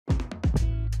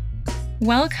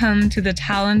Welcome to the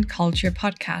Talent Culture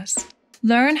Podcast.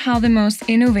 Learn how the most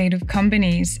innovative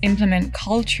companies implement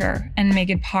culture and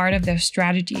make it part of their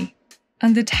strategy.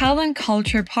 On the Talent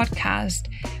Culture Podcast,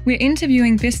 we're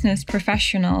interviewing business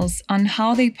professionals on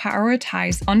how they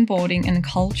prioritize onboarding and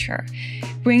culture,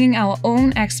 bringing our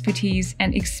own expertise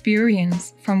and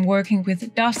experience from working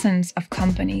with dozens of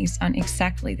companies on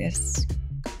exactly this.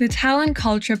 The Talent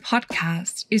Culture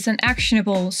Podcast is an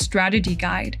actionable strategy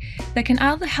guide that can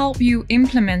either help you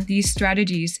implement these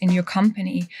strategies in your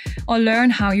company or learn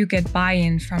how you get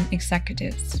buy-in from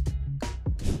executives.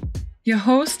 Your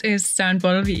host is Søren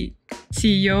Bolvig,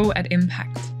 CEO at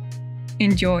Empact.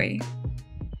 Enjoy.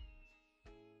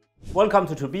 Welcome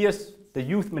to Tobias, the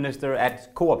Youth Minister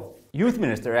at COOP. Youth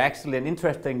Minister, actually an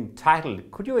interesting title.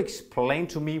 Could you explain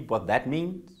to me what that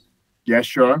means? Yeah,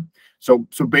 sure. So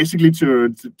basically, to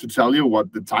tell you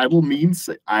what the title means,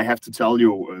 I have to tell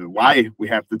you why we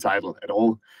have the title at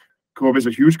all. COOP is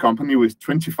a huge company with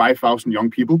 25,000 young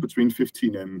people between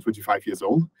 15 and 25 years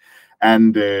old,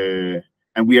 and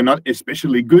we are not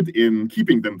especially good in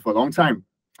keeping them for a long time.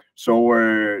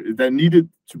 So there needed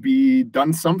to be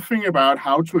done something about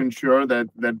how to ensure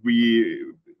that we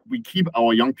keep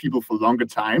our young people for longer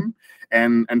time,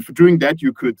 and for doing that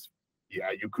you could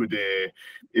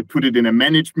put it in a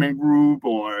management group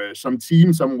or some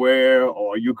team somewhere,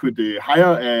 or you could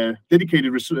hire a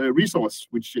dedicated resource,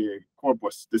 which COOP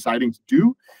was deciding to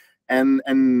do. And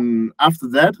after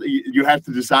that, you have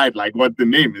to decide like what the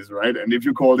name is, right? And if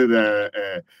you call it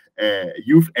a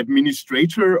youth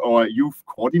administrator or a youth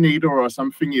coordinator or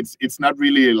something, it's not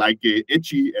really like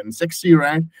edgy and sexy,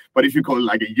 right? But if you call it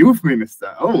like a youth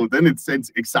minister, oh, then it's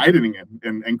exciting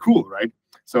and cool, right?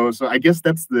 So I guess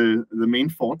that's the main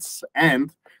thoughts,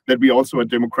 and that we also a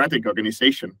democratic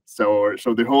organization. So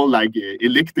the whole like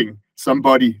electing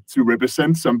somebody to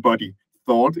represent somebody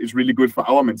thought is really good for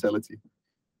our mentality.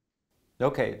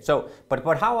 Okay, so but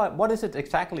what is it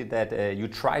exactly that you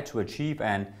try to achieve,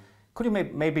 and could you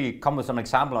maybe come with some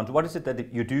example on what is it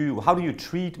that you do? How do you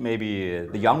treat maybe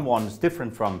the young ones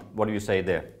different from, what do you say,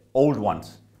 the old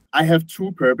ones? I have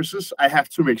two purposes. I have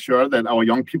to make sure that our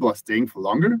young people are staying for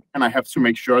longer, and I have to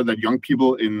make sure that young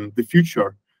people in the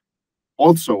future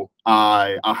also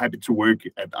are happy to work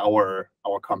at our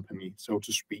company, so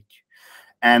to speak.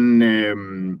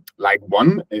 And like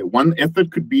one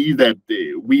effort could be that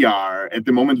we are at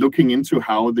the moment looking into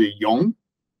how the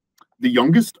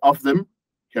youngest of them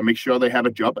can make sure they have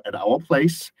a job at our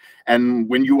place. And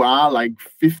when you are like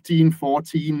 15,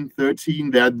 14, 13,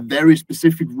 there are very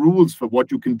specific rules for what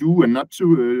you can do and not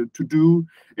to do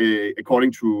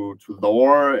according to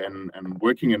law and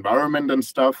working environment and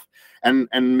stuff. And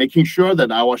making sure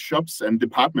that our shops and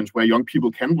departments where young people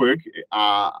can work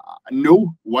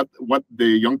know what the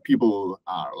young people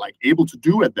are like able to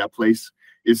do at their place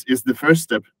is the first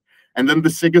step. And then the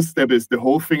second step is the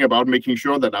whole thing about making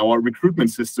sure that our recruitment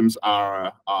systems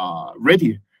are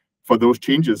ready for those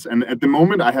changes. And at the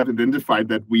moment, I have identified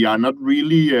that we are not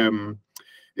really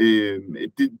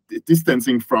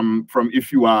distancing from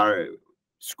if you are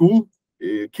school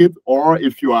kid or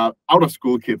if you are out of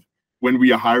school kid when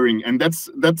we are hiring. And that's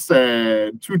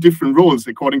two different roles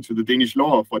according to the Danish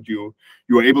law of what you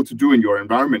are able to do in your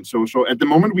environment. So at the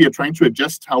moment, we are trying to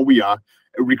adjust how we are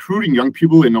recruiting young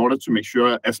people in order to make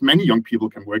sure as many young people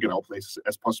can work at our places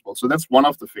as possible. So that's one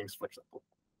of the things, for example.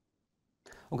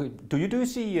 Okay, do you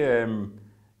see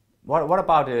what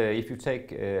about if you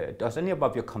take does any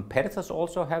of your competitors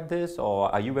also have this,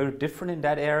 or are you very different in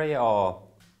that area, or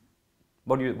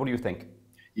what do you think?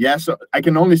 Yeah, so I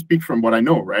can only speak from what I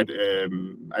know, right?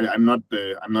 I'm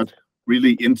not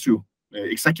really into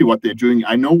exactly what they're doing.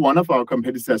 I know one of our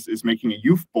competitors is making a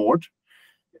youth board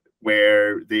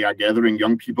where they are gathering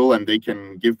young people and they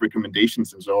can give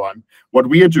recommendations and so on. What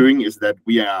we are doing is that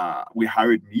we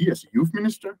hired me as a youth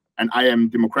minister, and I am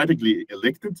democratically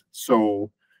elected. So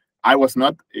I was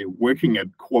not working at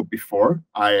COOP before.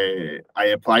 I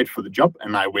applied for the job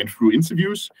and I went through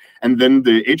interviews, and then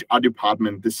the HR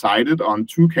department decided on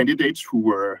two candidates who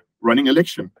were running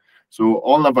election. So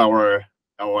all of our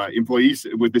employees,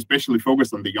 with especially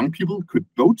focused on the young people, could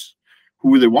vote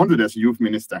who they wanted as a youth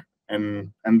minister.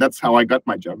 And that's how I got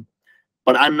my job.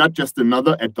 But I'm not just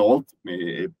another adult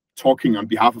talking on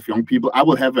behalf of young people. I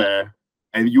will have a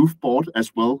youth board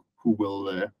as well who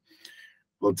will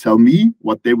tell me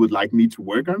what they would like me to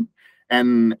work on.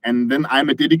 And then I'm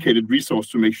a dedicated resource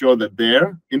to make sure that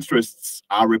their interests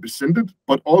are represented,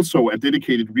 but also a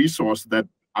dedicated resource that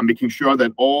I'm making sure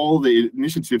that all the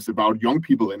initiatives about young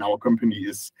people in our company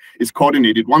is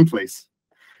coordinated one place.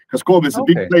 Because COOP is a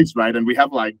big place, right? And we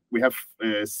have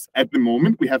at the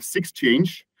moment we have 6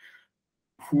 change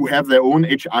who have their own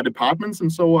HR departments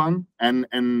and so on. And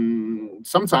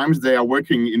sometimes they are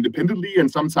working independently, and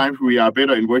sometimes we are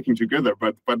better in working together.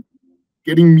 But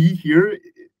getting me here,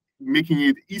 making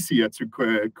it easier to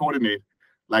coordinate,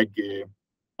 like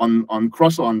on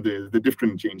the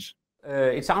different change.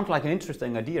 It sounds like an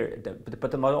interesting idea,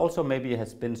 but there also maybe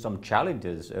has been some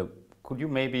challenges. Could you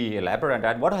maybe elaborate on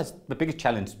that? What has the biggest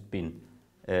challenge been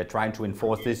trying to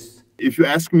enforce this? If you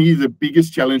ask me, the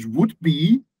biggest challenge would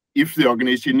be if the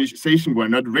organization were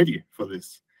not ready for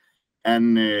this.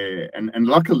 And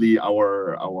luckily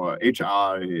our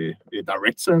HR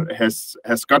director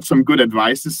has got some good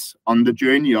advices on the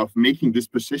journey of making this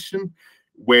position,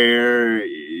 where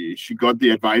she got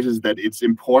the advices that it's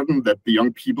important that the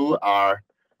young people are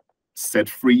set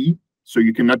free. So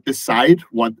you cannot decide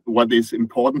what is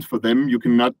important for them. You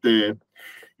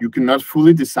cannot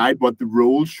fully decide what the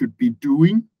role should be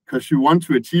doing, because you want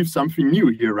to achieve something new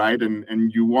here, right?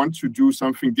 And you want to do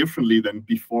something differently than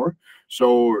before.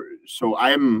 So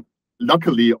I am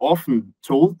luckily often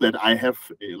told that I have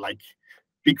like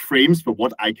big frames for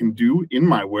what I can do in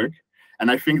my work. And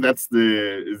I think that's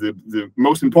the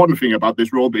most important thing about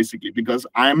this role, basically, because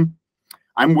I'm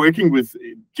working with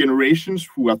generations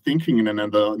who are thinking in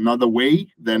another way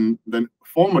than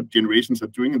former generations are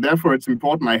doing, and therefore it's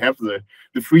important I have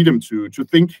the freedom to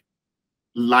think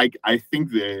like I think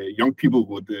the young people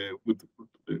would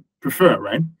prefer,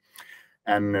 right?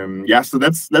 And yeah, so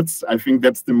that's I think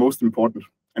that's the most important.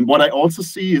 And what I also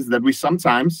see is that we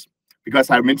sometimes, because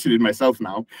I mentioned it myself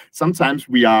now, sometimes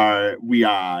we are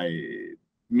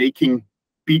making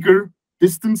bigger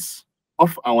distance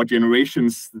of our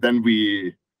generations than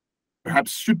we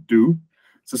perhaps should do.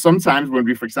 So sometimes when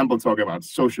we, for example, talk about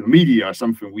social media or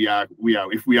something,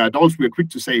 if we are adults, we are quick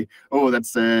to say, "Oh,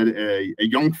 that's a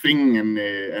young thing and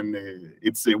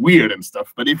it's weird and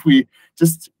stuff." But if we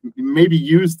just maybe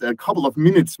used a couple of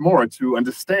minutes more to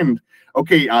understand,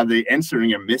 okay, are they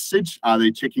answering a message? Are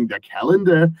they checking their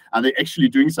calendar? Are they actually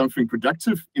doing something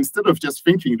productive instead of just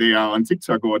thinking they are on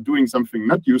TikTok or doing something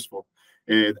not useful?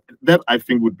 That I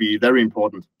think would be very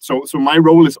important. So my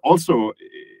role is also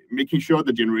making sure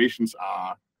the generations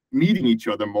are meeting each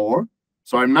other more.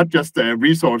 So I'm not just a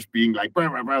resource being like,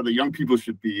 the young people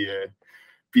should be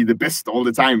the best all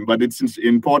the time, but it's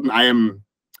important.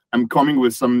 I'm coming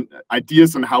with some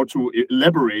ideas on how to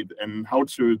elaborate and how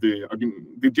to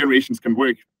the generations can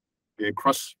work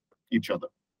across each other.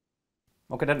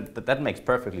 Okay, that makes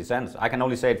perfectly sense. I can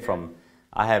only say it from,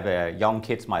 I have young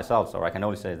kids myself, so I can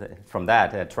only say that from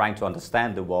that, trying to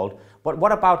understand the world. But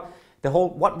what about the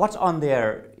whole, what's on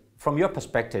there, from your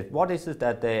perspective, what is it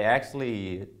that they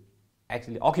actually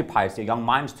occupies their young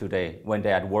minds today when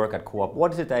they're at work at COOP?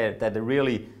 What is it that they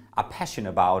really are passionate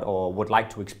about or would like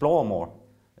to explore more?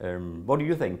 What do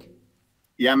you think?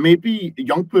 Yeah, maybe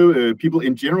young people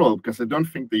in general, because I don't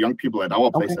think the young people at our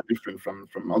place are different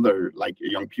from other like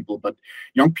young people, but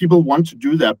young people want to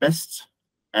do their best,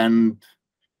 and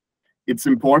it's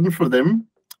important for them.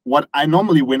 What I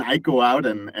normally, when I go out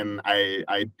and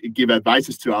I give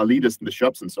advices to our leaders in the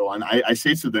shops and so on, I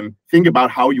say to them, think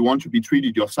about how you want to be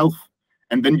treated yourself,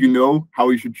 and then you know how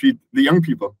you should treat the young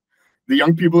people. The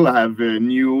young people have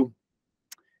new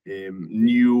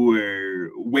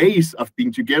ways of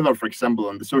being together, for example,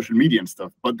 on the social media and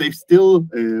stuff, but they still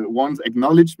want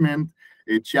acknowledgement,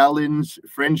 a challenge,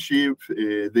 friendship.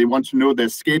 They want to know their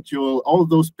schedule, all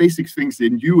those basic things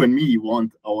that you and me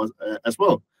want as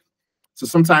well. So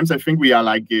sometimes I think we are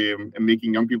like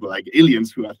making young people like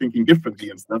aliens who are thinking differently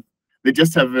and stuff. They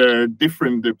just have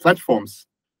different platforms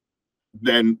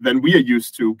than we are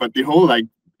used to, but the whole like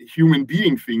human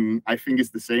being thing I think is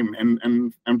the same.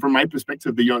 And from my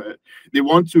perspective, they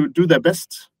want to do their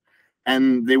best,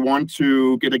 and they want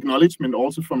to get acknowledgement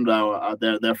also from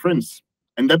their friends.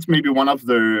 And that's maybe one of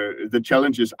the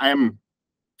challenges I am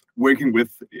working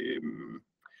with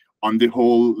on the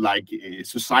whole like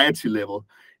society level,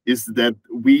 is that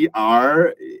we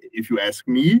are, if you ask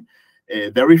me,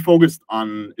 very focused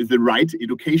on the right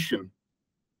education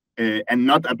and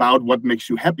not about what makes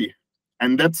you happy.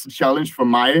 And that's a challenge for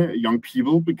my young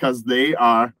people, because they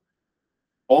are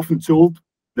often told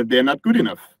that they're not good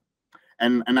enough.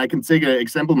 And I can take an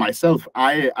example myself.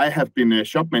 I have been a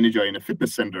shop manager in a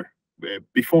fitness center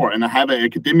before, and I have an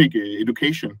academic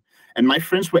education. And my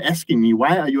friends were asking me,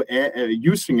 why are you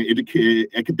using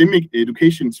academic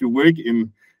education to work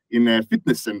in a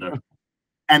fitness center?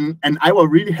 And I was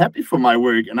really happy for my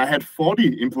work, and I had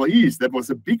 40 employees. That was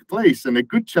a big place and a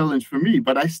good challenge for me,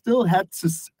 but I still had to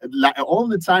all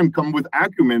the time come with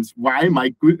arguments why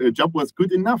my job was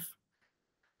good enough.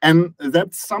 And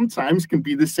that sometimes can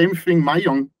be the same thing my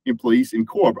young employees in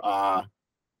COOP are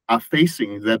are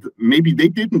facing, that maybe they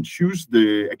didn't choose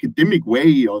the academic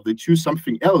way or they choose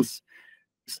something else,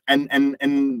 and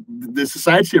the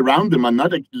society around them are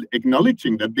not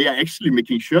acknowledging that they are actually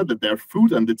making sure that there are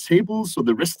food on the table, so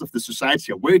the rest of the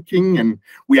society are working, and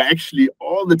we are actually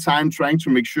all the time trying to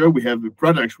make sure we have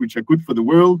products which are good for the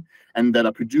world and that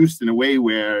are produced in a way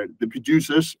where the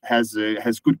producers has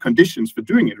good conditions for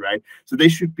doing it, right? So they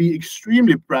should be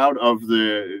extremely proud of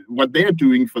what they are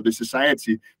doing for the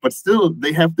society, but still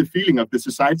they have the feeling of the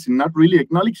society not really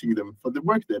acknowledging them for the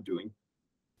work they're doing.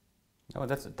 Oh,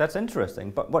 that's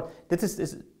interesting. But what this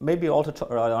is maybe also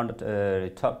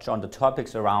touch on the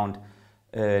topics around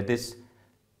this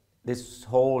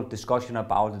whole discussion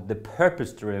about the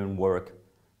purpose-driven work.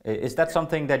 Is that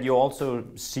something that you also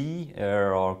see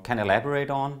or can elaborate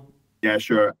on? Yeah,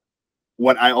 sure.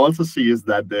 What I also see is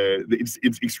that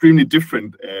it's extremely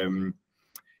different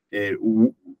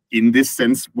in this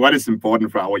sense. What is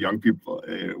important for our young people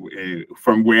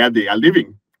from where they are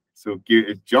living. So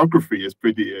geography is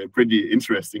pretty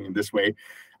interesting in this way.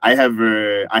 I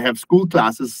have school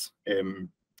classes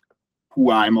who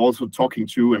I'm also talking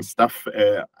to and stuff,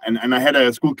 and I had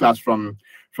a school class from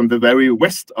the very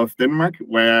west of Denmark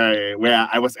where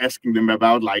I was asking them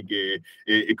about like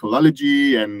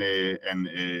ecology and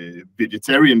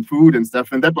vegetarian food and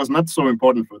stuff, and that was not so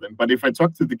important for them. But if I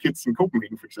talk to the kids in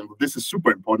Copenhagen, for example, this is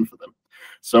super important for them.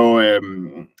 So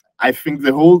I think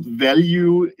the whole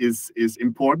value is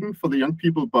important for the young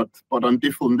people, but on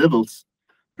different levels.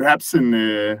 Perhaps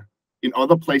in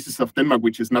other places of Denmark,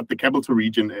 which is not the capital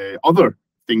region, other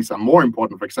things are more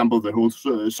important. For example, the whole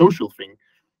social thing.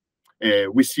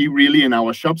 We see really in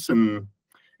our shops and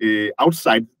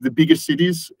outside the bigger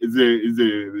cities,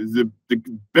 the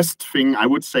best thing I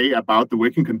would say about the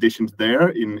working conditions there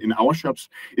in our shops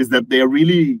is that they are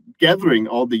really gathering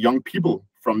all the young people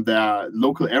from their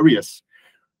local areas.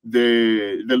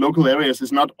 The local areas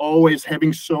is not always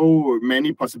having so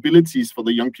many possibilities for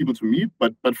the young people to meet,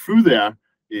 but through their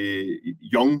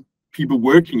young people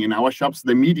working in our shops,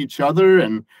 they meet each other,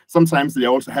 and sometimes they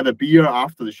also have a beer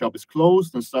after the shop is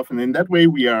closed and stuff. And in that way,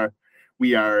 we are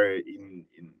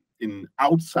in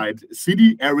outside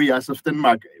city areas of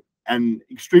Denmark, an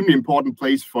extremely important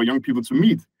place for young people to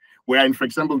meet. Where in, for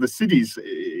example, the cities,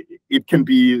 it can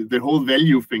be the whole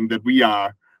value thing that we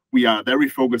are very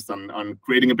focused on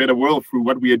creating a better world through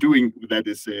what we are doing that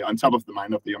is on top of the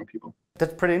mind of the young people.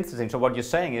 That's pretty interesting. So what you're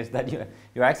saying is that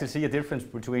you actually see a difference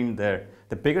between the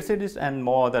bigger cities and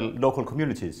more the local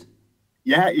communities.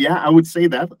 Yeah, I would say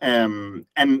that.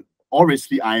 And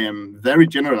obviously I am very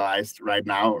generalized right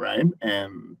now, right?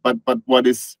 But what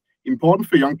is important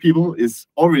for young people is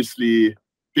obviously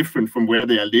different from where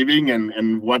they are living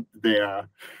and what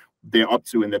they're up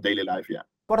to in their daily life, yeah.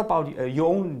 What about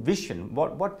your own vision?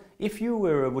 What if you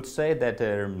would say that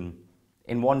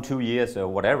in 1-2 years or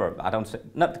whatever,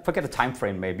 not forget the time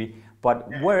frame maybe, but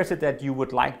where is it that you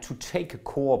would like to take a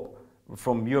COOP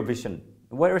from your vision?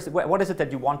 Where is it? What is it that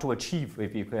you want to achieve?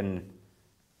 If you can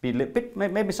be a little bit,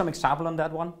 maybe some example on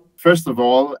that one. First of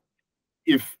all,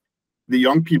 if the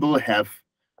young people have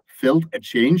felt a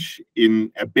change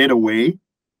in a better way,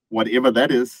 whatever that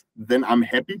is, then I'm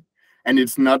happy. And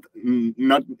it's not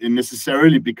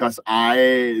necessarily because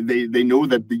they know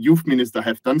that the youth minister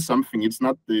have done something. It's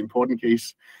not the important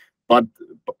case, but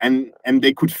and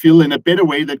they could feel in a better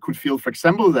way. That could feel, for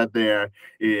example, that their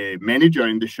manager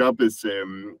in the shop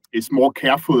is more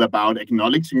careful about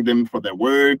acknowledging them for their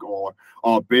work,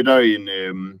 or better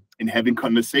in having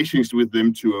conversations with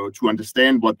them to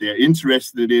understand what they're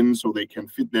interested in, so they can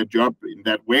fit their job in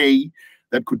that way.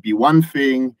 That could be one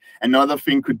thing. Another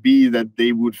thing could be that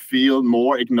they would feel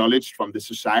more acknowledged from the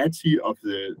society of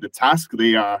the task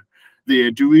they are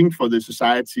doing for the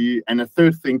society. And a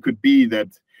third thing could be that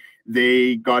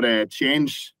they got a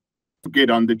chance to get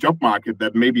on the job market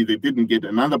that maybe they didn't get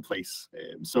another place.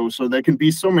 So there can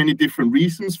be so many different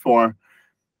reasons for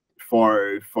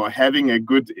having a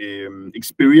good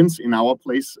experience in our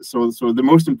place. So the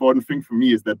most important thing for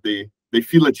me is that they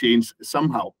feel a change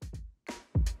somehow.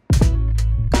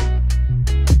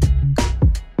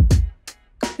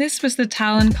 This was the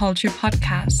Talent Culture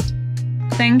Podcast.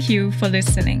 Thank you for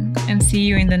listening, and see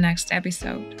you in the next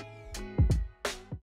episode.